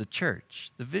vision of the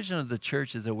church. The vision of the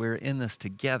church is that we're in this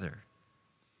together.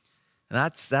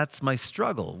 And that's my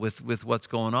struggle with what's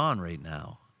going on right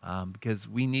now, because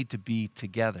we need to be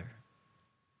together.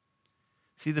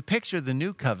 See, the picture of the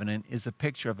new covenant is a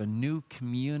picture of a new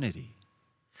community,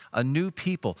 a new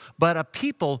people, but a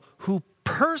people who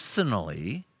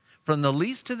personally, from the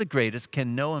least to the greatest,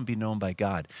 can know and be known by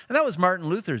God. And that was Martin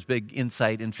Luther's big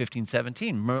insight in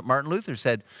 1517. Martin Luther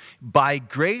said, by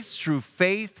grace through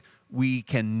faith, we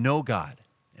can know God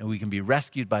and we can be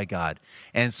rescued by God.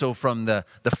 And so from the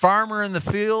farmer in the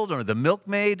field or the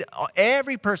milkmaid,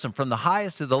 every person from the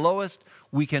highest to the lowest,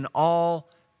 we can all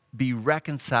be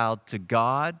reconciled to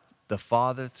God, the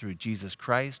Father, through Jesus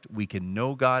Christ. We can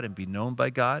know God and be known by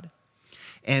God.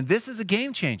 And this is a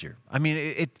game changer. I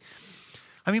mean,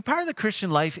 part of the Christian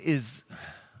life is,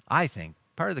 I think,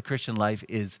 part of the Christian life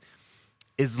is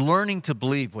learning to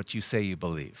believe what you say you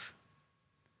believe.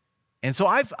 And so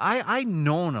I've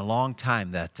known a long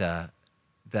time that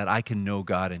I can know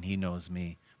God and he knows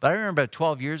me. But I remember about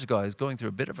 12 years ago, I was going through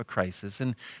a bit of a crisis,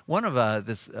 and one of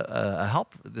this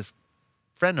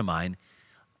friend of mine,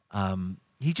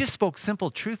 he just spoke simple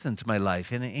truth into my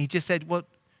life, and he just said, well,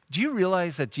 do you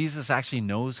realize that Jesus actually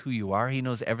knows who you are? He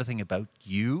knows everything about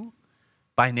you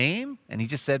by name, and he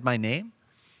just said my name.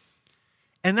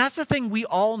 And that's the thing we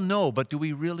all know, but do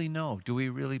we really know? Do we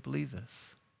really believe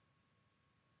this?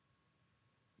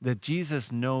 That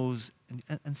Jesus knows,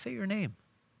 and say your name.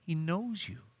 He knows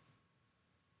you.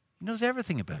 He knows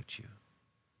everything about you.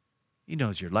 He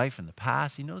knows your life in the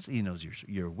past. He knows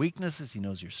your weaknesses. He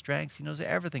knows your strengths. He knows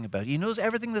everything about you. He knows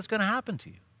everything that's going to happen to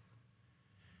you.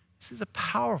 This is a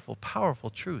powerful, powerful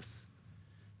truth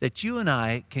that you and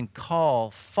I can call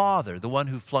Father, the one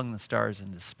who flung the stars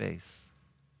into space.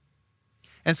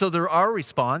 And so our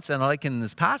response, and like in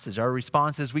this passage, our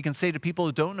response is we can say to people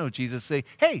who don't know Jesus, say,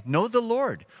 hey, know the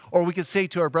Lord. Or we could say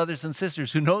to our brothers and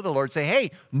sisters who know the Lord, say,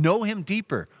 hey, know him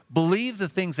deeper. Believe the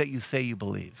things that you say you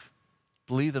believe.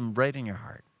 Believe them right in your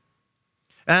heart.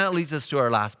 And that leads us to our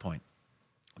last point.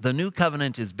 The new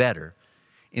covenant is better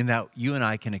in that you and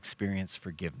I can experience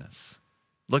forgiveness.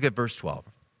 Look at verse 12.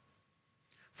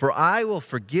 For I will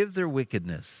forgive their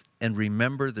wickedness and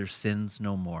remember their sins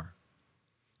no more.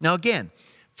 Now again,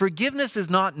 forgiveness is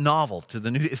not novel to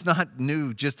the new, it's not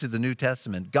new just to the New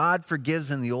Testament. God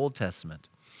forgives in the Old Testament.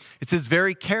 It's his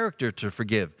very character to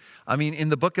forgive. I mean, in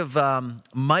the book of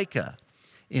Micah,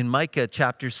 in Micah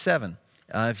chapter 7,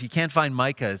 if you can't find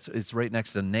Micah, it's right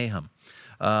next to Nahum.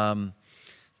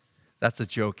 That's a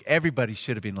joke. Everybody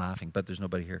should have been laughing, but there's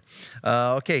nobody here.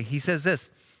 Okay, he says this,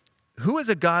 who is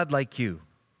a God like you,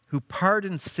 who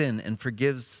pardons sin and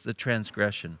forgives the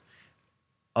transgression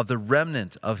of the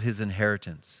remnant of his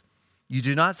inheritance? You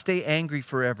do not stay angry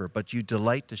forever, but you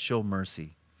delight to show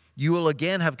mercy. You will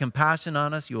again have compassion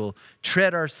on us. You will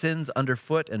tread our sins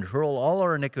underfoot and hurl all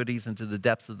our iniquities into the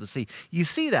depths of the sea. You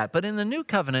see that, but in the new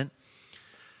covenant,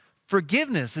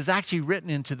 forgiveness is actually written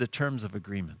into the terms of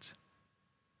agreement.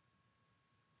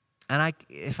 And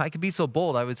if I could be so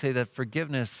bold, I would say that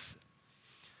forgiveness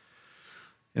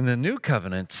in the new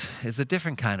covenant is a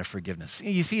different kind of forgiveness.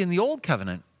 You see, in the old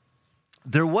covenant,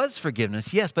 there was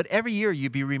forgiveness, yes, but every year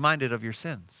you'd be reminded of your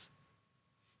sins.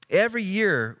 Every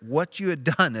year, what you had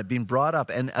done had been brought up,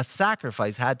 and a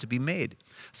sacrifice had to be made.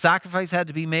 Sacrifice had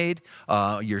to be made.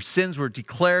 Your sins were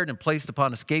declared and placed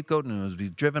upon a scapegoat, and it was to be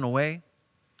driven away.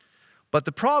 But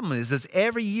the problem is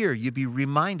every year you'd be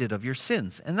reminded of your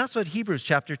sins. And that's what Hebrews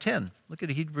chapter 10. Look at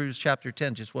Hebrews chapter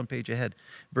 10, just one page ahead.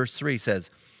 Verse 3 says,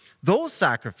 those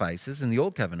sacrifices in the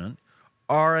old covenant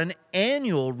are an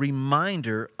annual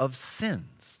reminder of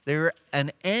sins. They're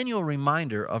an annual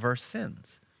reminder of our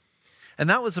sins. And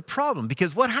that was a problem,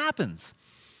 because what happens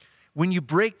when you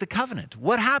break the covenant?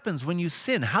 What happens when you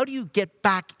sin? How do you get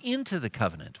back into the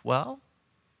covenant? Well,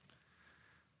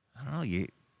 I don't know,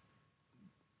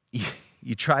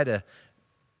 you try to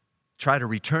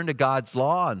return to God's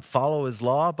law and follow his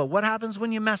law, but what happens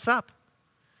when you mess up?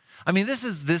 I mean, this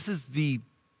is the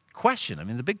question. I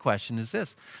mean, the big question is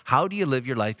this: how do you live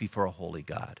your life before a holy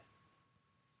God?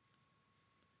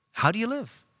 How do you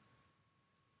live?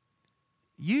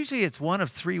 Usually it's one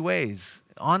of three ways.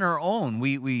 On our own,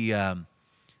 we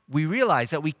we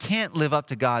realize that we can't live up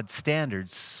to God's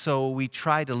standards, so we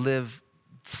try to live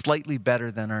slightly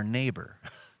better than our neighbor.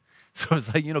 So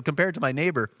it's like, compared to my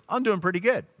neighbor, I'm doing pretty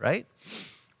good, right?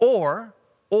 Or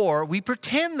we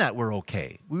pretend that we're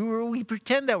okay. We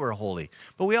pretend that we're holy.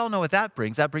 But we all know what that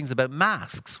brings. That brings about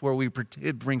masks, where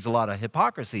it brings a lot of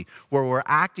hypocrisy, where we're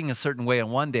acting a certain way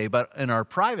on one day, but in our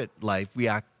private life, we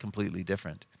act completely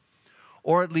different.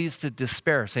 Or it leads to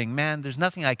despair, saying, man, there's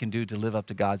nothing I can do to live up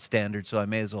to God's standards, so I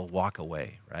may as well walk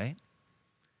away, right?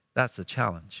 That's the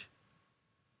challenge.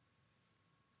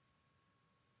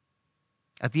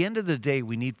 At the end of the day,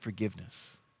 we need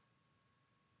forgiveness.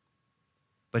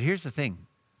 But here's the thing.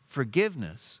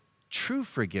 Forgiveness, true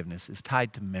forgiveness, is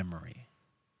tied to memory.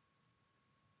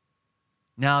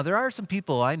 Now, there are some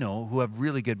people I know who have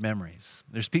really good memories.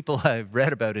 There's people I've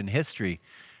read about in history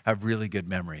have really good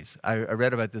memories. I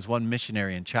read about this one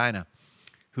missionary in China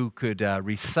who could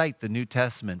recite the New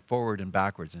Testament forward and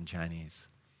backwards in Chinese.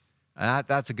 And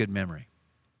that's a good memory.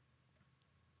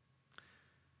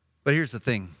 But here's the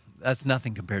thing. That's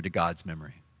nothing compared to God's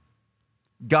memory.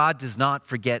 God does not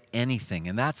forget anything,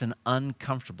 and that's an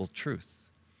uncomfortable truth.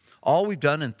 All we've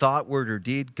done in thought, word, or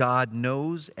deed, God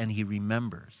knows and He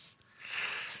remembers.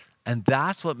 And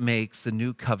that's what makes the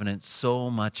new covenant so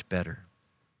much better.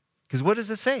 Because what does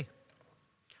it say?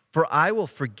 For I will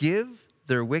forgive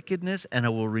their wickedness, and I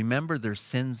will remember their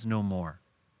sins no more.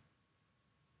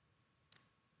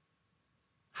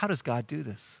 How does God do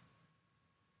this?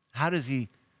 How does He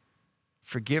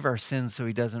forgive our sins so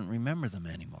He doesn't remember them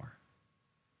anymore?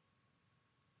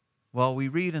 Well, we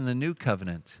read in the new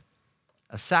covenant,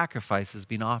 a sacrifice has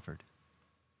been offered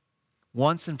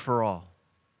once and for all.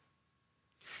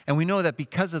 And we know that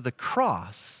because of the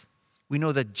cross, we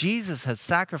know that Jesus has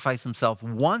sacrificed Himself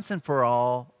once and for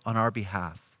all on our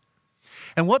behalf.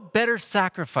 And what better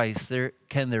sacrifice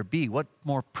can there be? What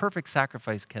more perfect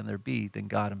sacrifice can there be than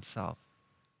God Himself?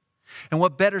 And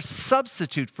what better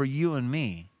substitute for you and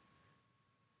me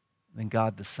than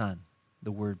God the Son,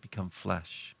 the Word become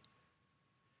flesh?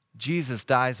 Jesus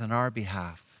dies on our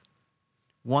behalf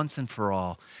once and for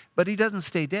all. But He doesn't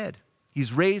stay dead.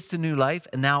 He's raised to new life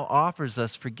and now offers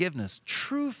us forgiveness,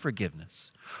 true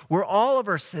forgiveness, where all of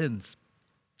our sins,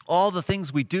 all the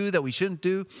things we do that we shouldn't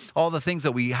do, all the things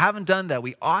that we haven't done that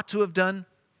we ought to have done,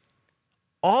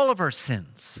 all of our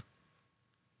sins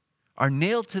are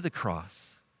nailed to the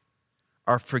cross,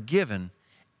 are forgiven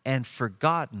and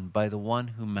forgotten by the one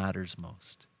who matters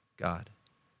most, God.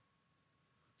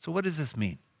 So what does this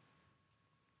mean?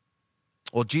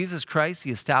 Well, Jesus Christ,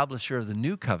 the establisher of the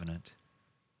new covenant,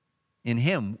 in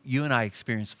Him, you and I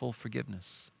experience full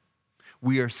forgiveness.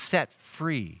 We are set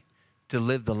free to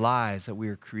live the lives that we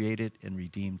are created and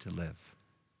redeemed to live.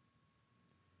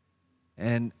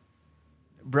 And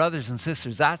brothers and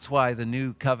sisters, that's why the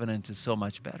new covenant is so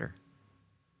much better.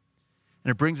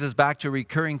 And it brings us back to a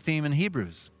recurring theme in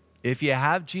Hebrews. If you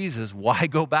have Jesus, why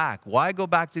go back? Why go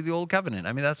back to the old covenant?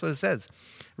 I mean, that's what it says.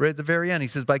 Right at the very end, he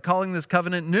says, by calling this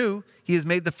covenant new, He has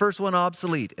made the first one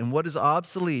obsolete. And what is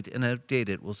obsolete and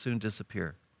outdated will soon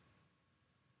disappear.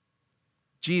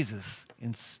 Jesus,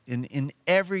 in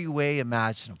every way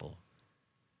imaginable,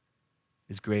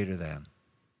 is greater than.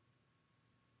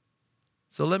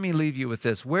 So let me leave you with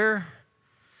this. Where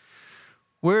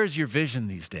is your vision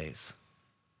these days?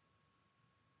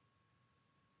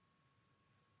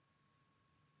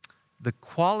 The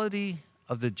quality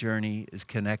of the journey is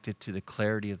connected to the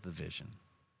clarity of the vision.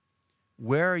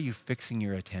 Where are you fixing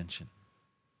your attention?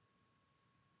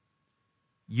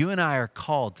 You and I are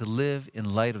called to live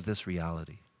in light of this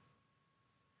reality.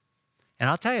 And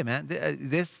I'll tell you, man,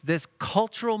 this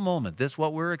cultural moment,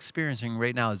 what we're experiencing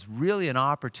right now is really an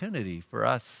opportunity for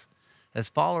us as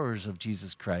followers of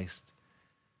Jesus Christ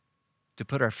to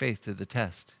put our faith to the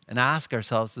test and ask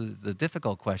ourselves the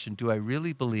difficult question, do I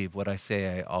really believe what I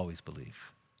say I always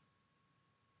believe?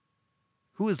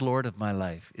 Who is Lord of my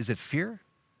life? Is it fear?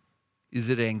 Is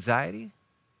it anxiety?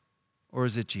 Or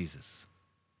is it Jesus?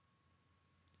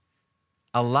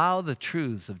 Allow the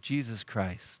truths of Jesus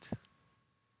Christ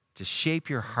to shape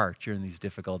your heart during these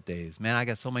difficult days. Man, I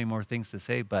got so many more things to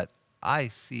say, but I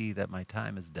see that my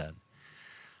time is done.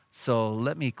 So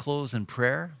let me close in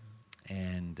prayer,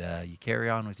 and you carry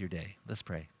on with your day. Let's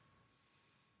pray.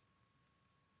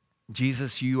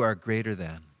 Jesus, you are greater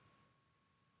than.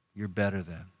 You're better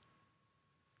than.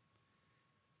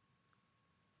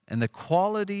 And the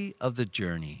quality of the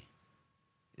journey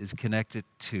is connected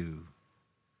to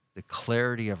the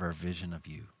clarity of our vision of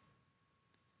you.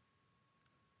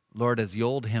 Lord, as the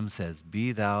old hymn says,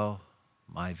 be thou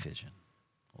my vision,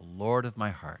 O Lord of my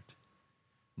heart.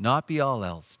 Not be all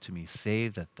else to me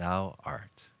save that thou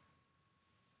art.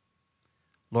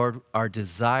 Lord, our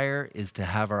desire is to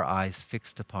have our eyes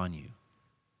fixed upon you.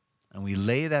 And we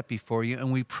lay that before you,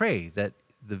 and we pray that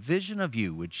the vision of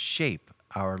you would shape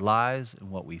our lives and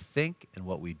what we think and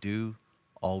what we do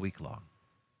all week long.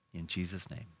 In Jesus'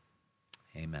 name,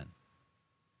 amen.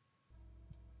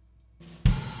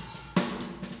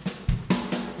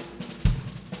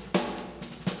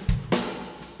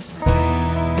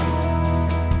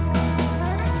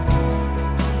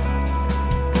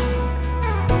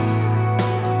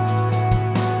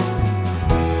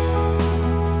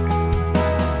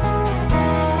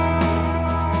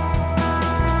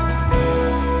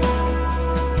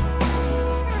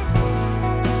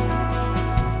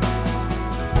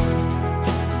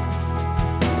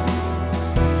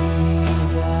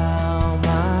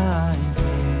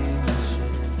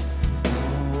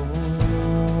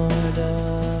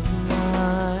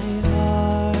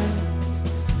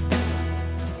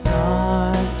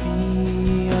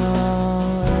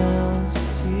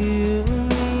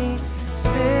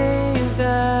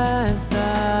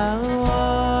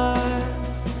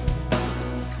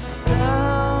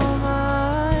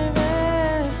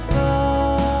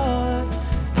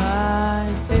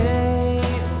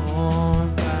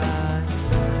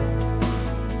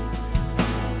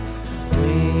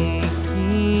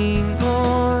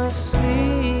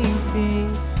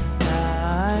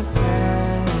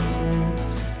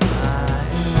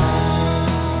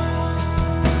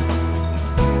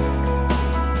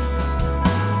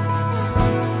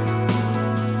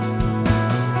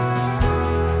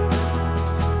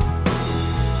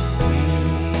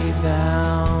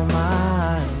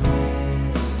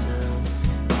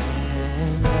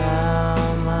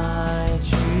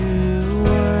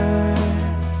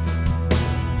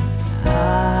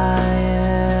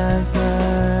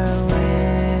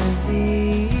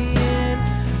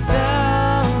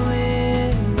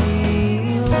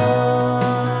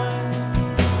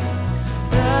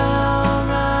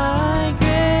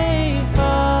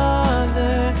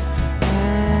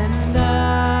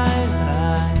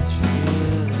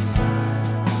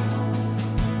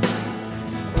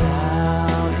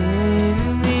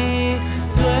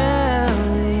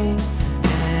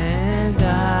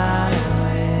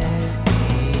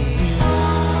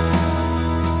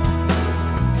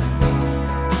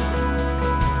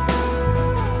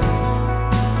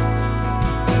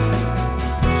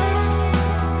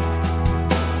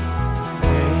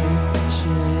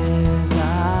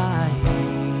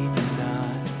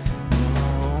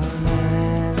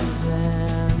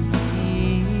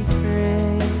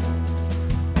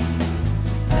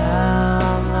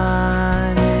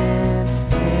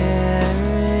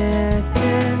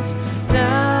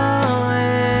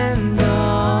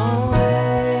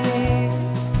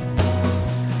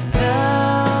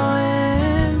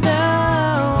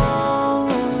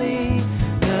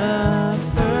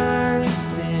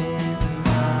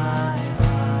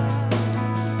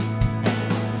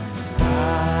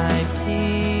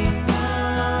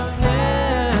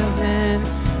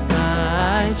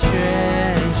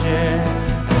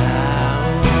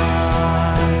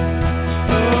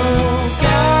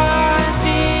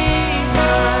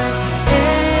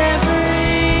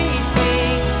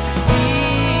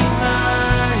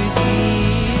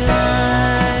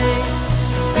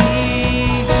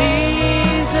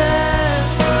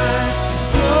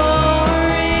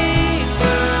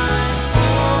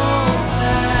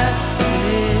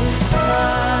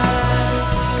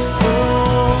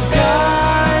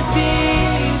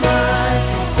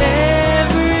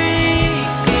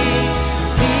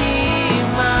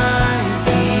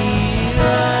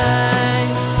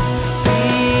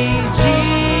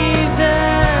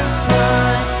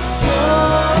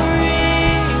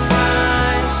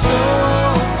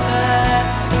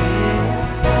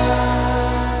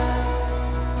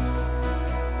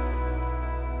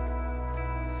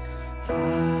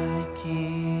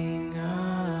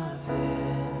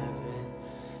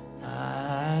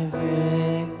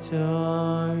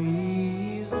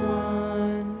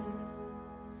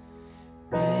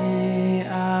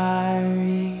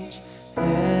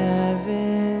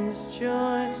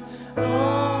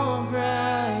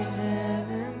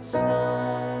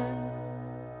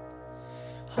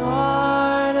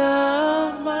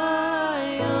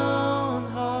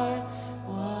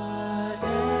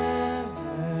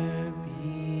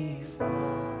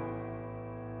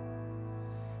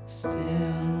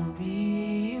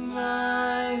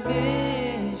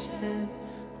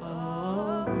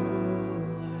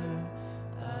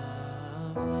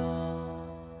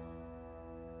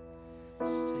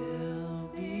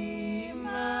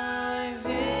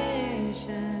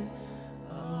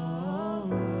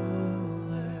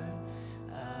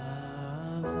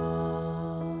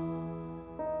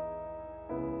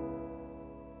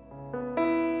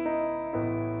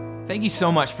 Thank you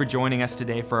so much for joining us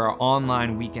today for our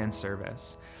online weekend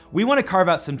service. We want to carve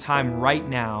out some time right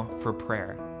now for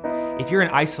prayer. If you're in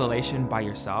isolation by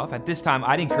yourself, at this time,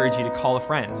 I'd encourage you to call a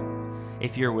friend.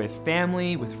 If you're with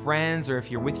family, with friends, or if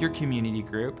you're with your community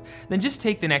group, then just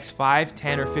take the next 5,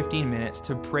 10, or 15 minutes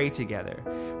to pray together.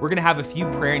 We're going to have a few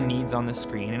prayer needs on the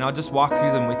screen, and I'll just walk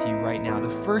through them with you right now. The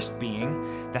first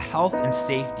being the health and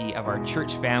safety of our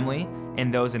church family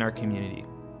and those in our community.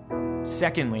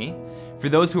 Secondly, for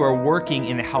those who are working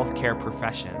in the healthcare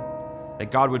profession,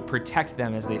 that God would protect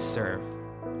them as they serve.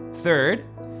 Third,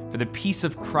 for the peace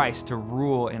of Christ to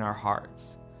rule in our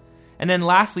hearts. And then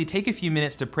lastly, take a few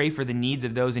minutes to pray for the needs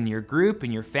of those in your group,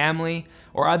 in your family,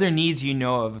 or other needs you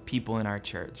know of people in our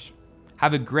church.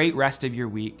 Have a great rest of your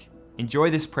week. Enjoy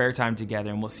this prayer time together,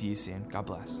 and we'll see you soon. God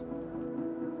bless.